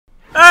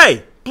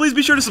Hey, please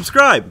be sure to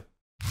subscribe.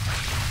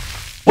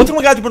 What's going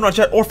on, guys? You're putting on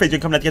chat or FaZe. You're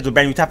coming out to get to a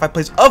brand new top 5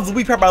 plays of the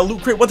week, powered by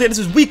Loot Crate. Once again, this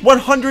is week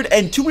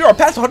 102. We are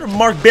past the 100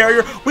 mark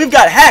barrier. We've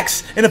got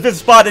Hex in the 5th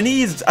spot, and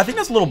he's, I think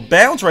that's a little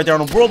bounce right there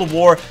on a World of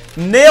War.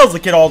 Nails the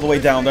kid all the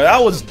way down there.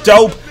 That was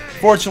dope.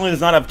 Fortunately,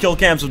 does not have kill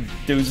cam, so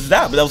dudes is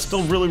that, but that was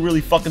still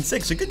really fucking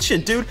sick. So good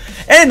shit, dude.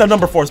 And the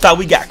number 4 spot,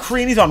 we got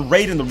Crean. He's on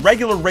raid in the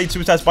regular raid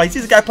suicide spot. He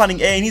sees a guy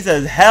planning A, and he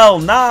says, hell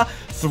nah.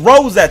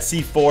 Throws that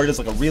C4. He does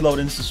like a reload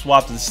instant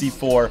swap to the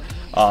C4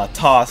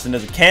 toss, and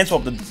does a cancel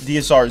up the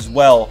DSR as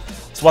well.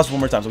 Let's watch it one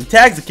more time. So he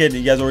tags the kid.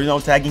 You guys already know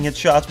tagging hit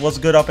shots was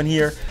good up in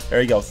here.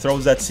 There you go.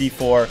 Throws that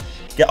C4.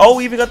 Oh,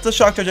 we even got the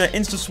shock charge and an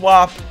instant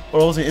swap. Or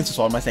what was it? Instant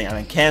swap? What am I saying? I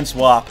mean, can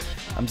swap.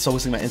 I'm so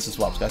listening to my instant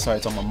swaps, guys. Sorry,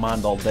 it's on my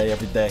mind all day,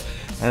 every day.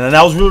 And then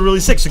that was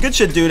really sick. So good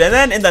shit, dude. And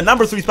then in the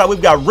number 3 spot,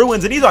 we've got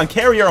Ruins, and he's on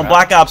Carrier on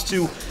Black Ops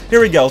 2.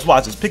 Here we go. Let's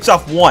watch this. Picks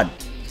off 1.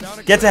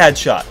 Gets a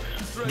headshot.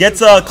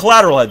 Gets a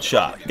collateral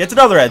headshot. Gets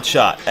another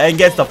headshot. And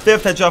gets the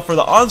 5th headshot for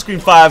the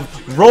on-screen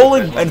 5.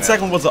 Rolling, and the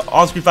second one was the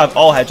on-screen 5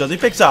 all headshots. He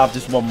picks off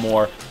just 1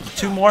 more.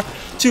 2 more?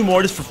 2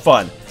 more just for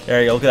fun.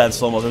 There you go. Look at that in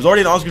slow-mo. There's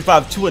already an on-screen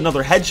 5 to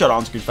another headshot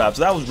on-screen 5.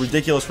 So that was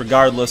ridiculous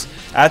regardless.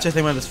 Actually, I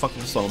think I had this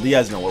fucking slow-mo. You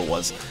guys know what it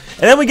was.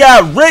 And then we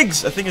got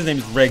Riggs. I think his name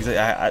is Riggs.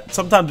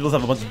 Sometimes people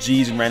have a bunch of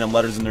G's and random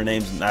letters in their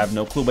names, and I have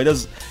no clue. But he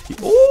does...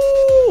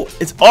 Ooh!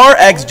 It's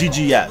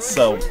RXGGS.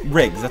 So,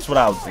 Riggs. That's what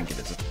I would think it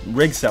is.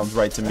 Riggs sounds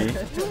right to me.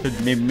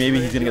 Maybe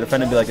he's going to get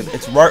offended and be like,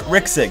 it's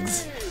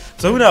Rixigs.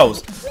 So who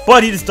knows?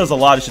 But he just does a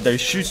lot of shit there. He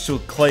shoots to a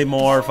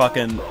claymore,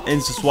 fucking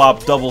instant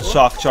swap, double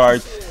shock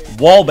charge,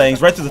 wall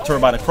bangs right through the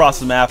turbine across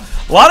the map.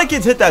 A lot of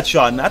kids hit that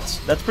shot, and that's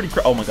pretty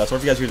crazy. Oh my god, sorry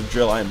if you guys hear the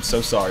drill. I am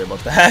so sorry about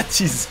that.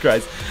 Jesus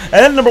Christ. And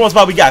then number 1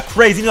 spot, we got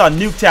Crazy. He's on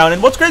Nuketown.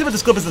 And what's crazy about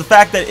this clip is the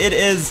fact that it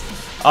is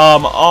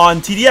on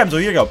TDM. So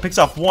here you go. Picks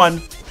off 1,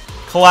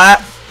 collat,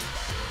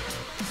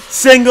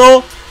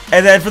 single,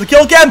 and then for the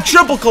kill cam,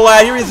 triple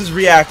collat. Here is his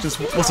react. Just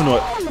listen to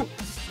it.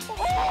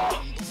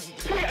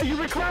 Are you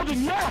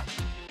recording? Yeah!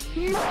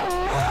 No way!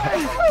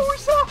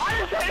 What's that?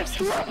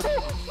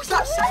 What's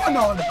that 7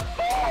 on?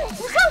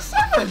 What's that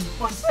 7?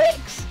 Or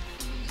 6?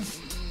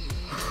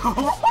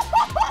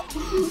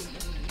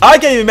 I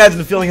can't even imagine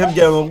the feeling him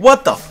getting,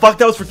 what the fuck,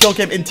 that was for kill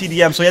cam in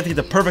TDM, so he had to get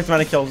the perfect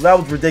amount of kills. That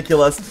was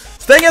ridiculous.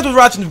 So thank you guys for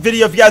watching the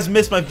video. If you guys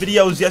missed my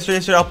videos yesterday,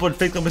 I uploaded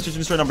FaZe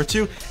Competition Story number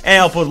 2,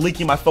 and I uploaded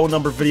leaking my phone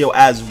number video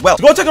as well.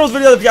 So go check out those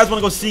videos if you guys want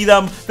to go see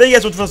them. Thank you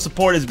guys so much for the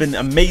support. It's been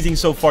amazing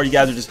so far. You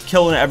guys are just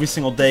killing it every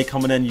single day,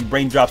 coming in, you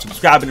raindrop,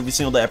 subscribing every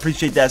single day. I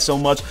appreciate that so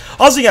much.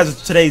 I'll see you guys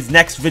in today's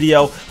next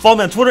video. Follow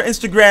me on Twitter,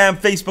 Instagram,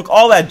 Facebook,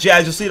 all that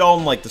jazz. You'll see it all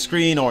on like the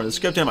screen or in the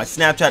description, my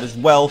Snapchat as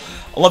well.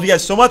 I love you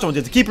guys so much. I want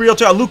you to keep it real.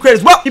 Check out Loot Crate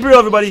as well. Keep it real,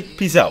 everybody.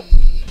 Peace out.